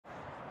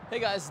Hey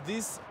guys,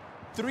 these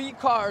three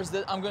cars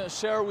that I'm gonna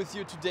share with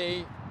you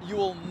today, you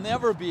will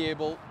never be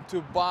able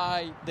to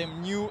buy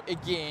them new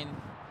again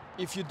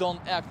if you don't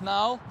act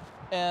now.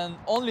 And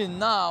only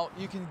now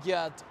you can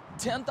get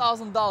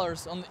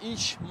 $10,000 on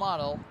each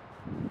model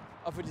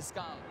of a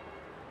discount.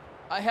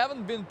 I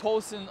haven't been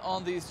posting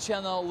on this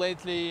channel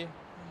lately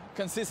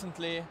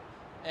consistently,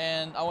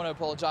 and I want to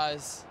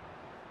apologize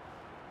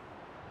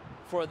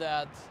for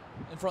that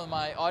in front of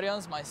my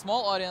audience, my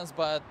small audience,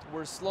 but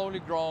we're slowly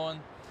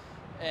growing.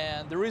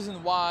 And the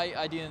reason why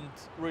I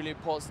didn't really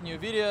post new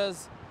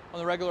videos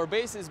on a regular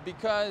basis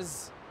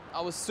because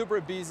I was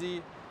super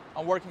busy.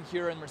 I'm working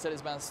here in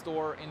Mercedes-Benz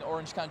store in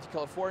Orange County,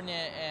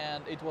 California,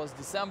 and it was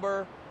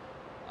December,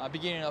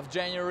 beginning of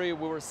January.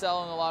 We were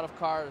selling a lot of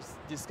cars,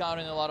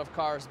 discounting a lot of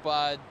cars,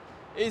 but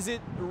is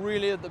it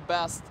really the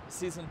best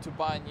season to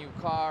buy a new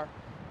car,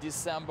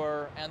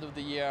 December, end of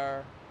the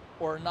year,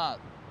 or not?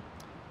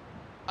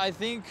 I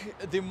think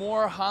the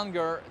more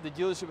hunger the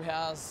dealership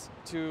has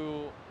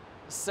to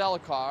sell a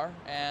car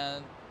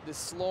and the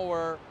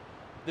slower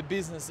the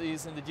business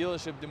is in the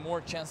dealership, the more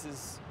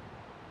chances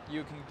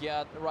you can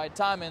get the right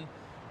timing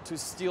to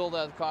steal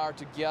that car,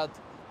 to get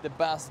the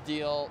best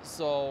deal.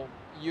 So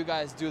you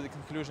guys do the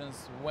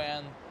conclusions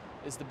when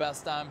is the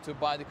best time to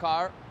buy the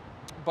car.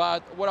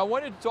 But what I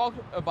wanted to talk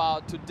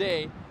about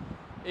today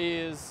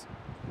is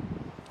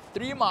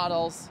three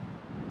models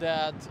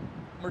that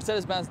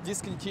Mercedes-Benz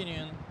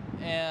discontinued,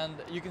 and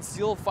you can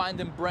still find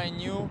them brand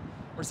new.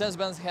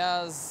 Mercedes-Benz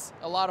has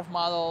a lot of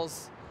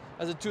models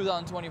as a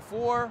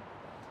 2024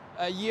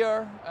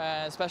 year,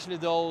 especially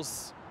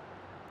those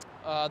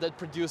that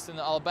produced in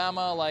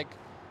Alabama, like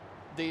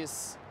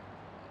this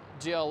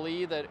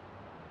GLE that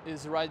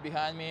is right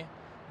behind me,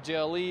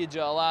 GLE,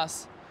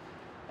 GLS,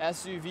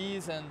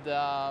 SUVs, and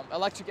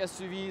electric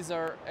SUVs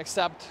are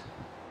except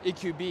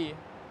EQB,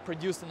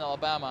 produced in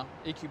Alabama.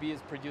 EQB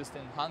is produced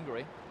in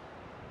Hungary.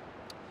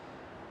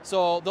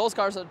 So those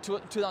cars are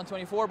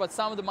 2024, but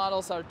some of the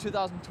models are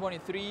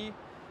 2023,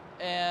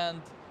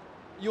 and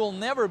you'll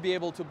never be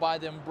able to buy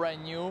them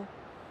brand new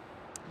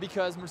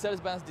because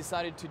Mercedes-Benz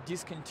decided to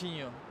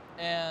discontinue.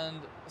 And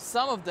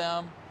some of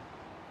them,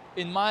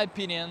 in my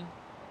opinion,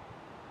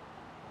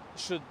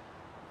 should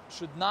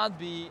not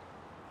be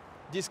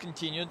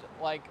discontinued,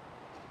 like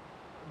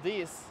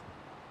this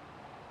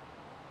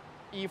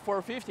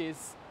E450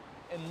 is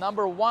a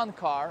 #1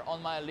 car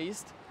on my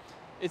list.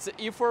 It's an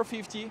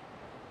E450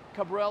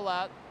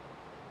 Cabriolet,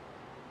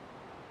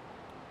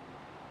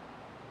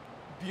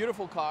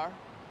 beautiful car.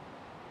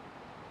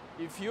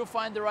 If you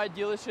find the right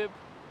dealership,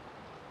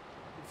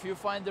 if you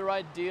find the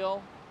right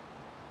deal,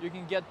 you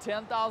can get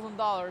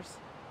 $10,000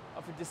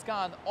 of a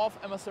discount off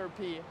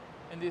MSRP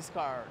in this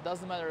car.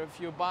 Doesn't matter if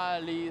you buy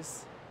a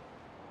lease.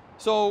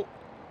 So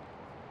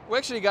we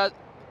actually got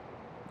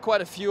quite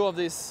a few of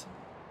these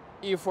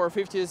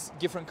E450s,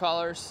 different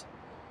colors,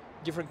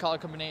 different color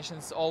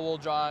combinations, all-wheel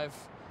drive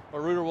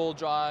or rear-wheel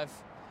drive.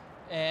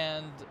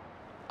 And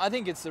I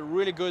think it's a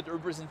really good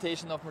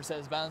representation of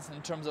Mercedes-Benz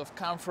in terms of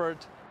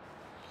comfort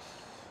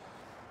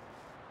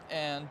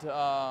and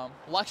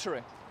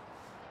luxury.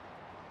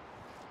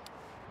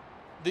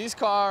 This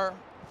car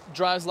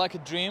drives like a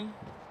dream.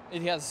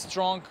 It has a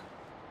strong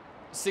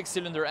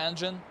 6-cylinder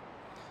engine,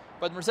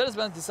 but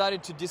Mercedes-Benz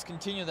decided to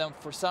discontinue them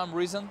for some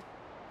reason.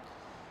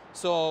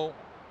 So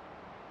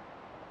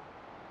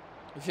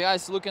if you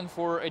guys looking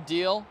for a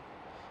deal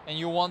and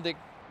you want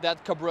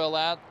that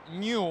Cabriolet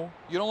new,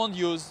 you don't want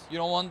used, you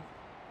don't want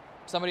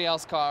somebody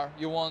else's car,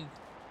 you want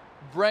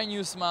brand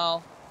new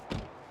smell,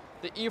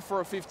 the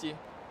E450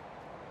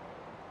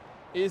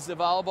 is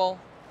available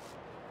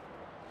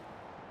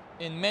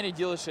in many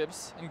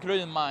dealerships,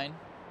 including mine.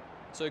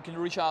 So you can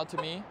reach out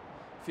to me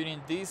if you need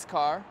this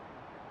car,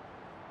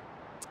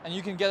 and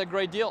you can get a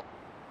great deal.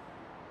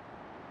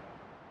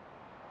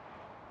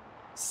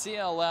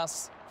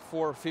 CLS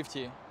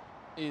 450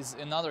 is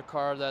another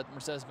car that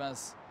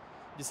Mercedes-Benz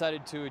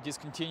decided to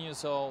discontinue,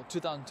 so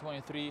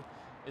 2023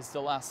 is the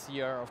last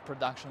year of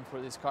production for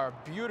this car.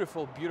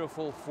 Beautiful,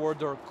 beautiful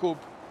four-door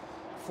coupe.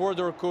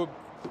 Four-door coupe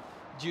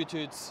due to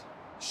its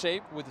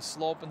shape with the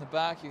slope in the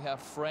back. You have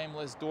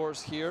frameless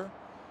doors here.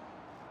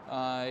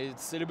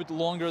 It's a little bit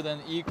longer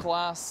than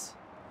E-Class,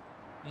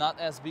 not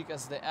as big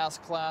as the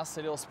S-Class,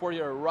 a little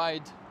sportier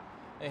ride.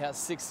 It has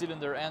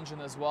 6-cylinder engine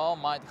as well,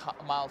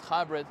 mild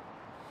hybrid.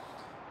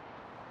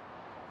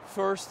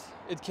 First,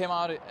 it came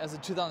out as a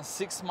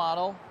 2006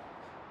 model.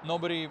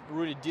 Nobody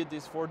really did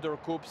these four-door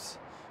coupes.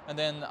 And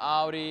then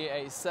Audi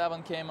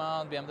A7 came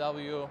out,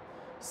 BMW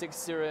 6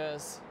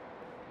 Series.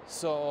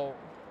 So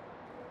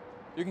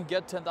you can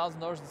get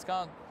 $10,000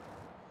 discount.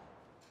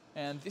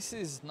 And this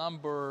is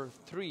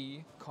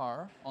 #3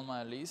 car on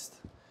my list,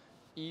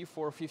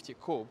 E450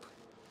 Coupe.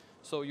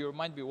 So you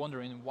might be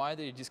wondering why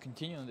they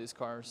discontinue these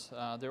cars.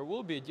 There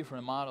will be a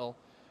different model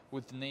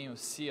with the name of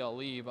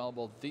CLE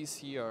available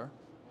this year.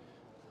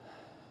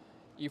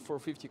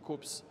 E450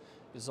 Coupes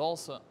is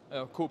also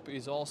coupe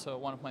is also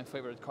one of my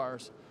favorite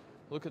cars.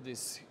 Look at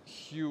these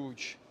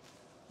huge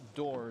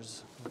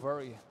doors,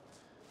 very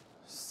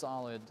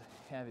solid,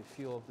 heavy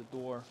feel of the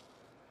door.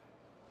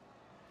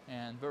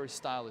 and very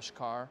stylish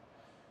car.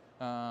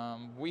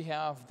 We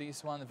have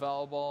this one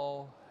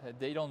available.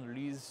 They don't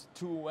release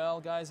too well,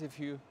 guys, if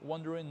you're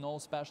wondering. No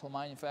special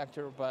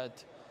manufacturer,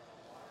 but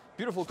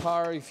beautiful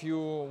car. If you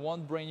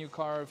want brand new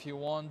car, if you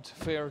want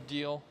fair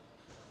deal,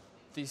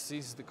 this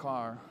is the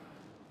car.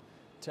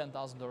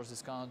 $10,000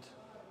 discount.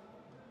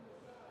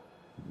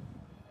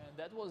 And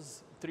that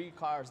was 3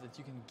 cars that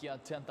you can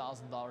get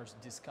 $10,000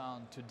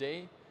 discount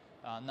today.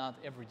 Not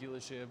every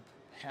dealership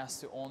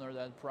has to honor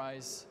that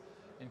price.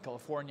 In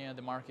California,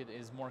 the market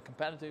is more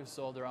competitive,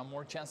 so there are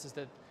more chances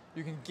that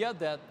you can get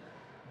that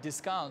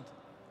discount.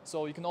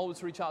 So you can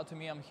always reach out to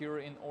me. I'm here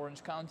in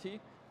Orange County,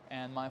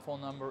 and my phone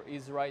number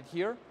is right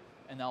here,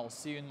 and I'll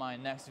see you in my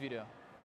next video.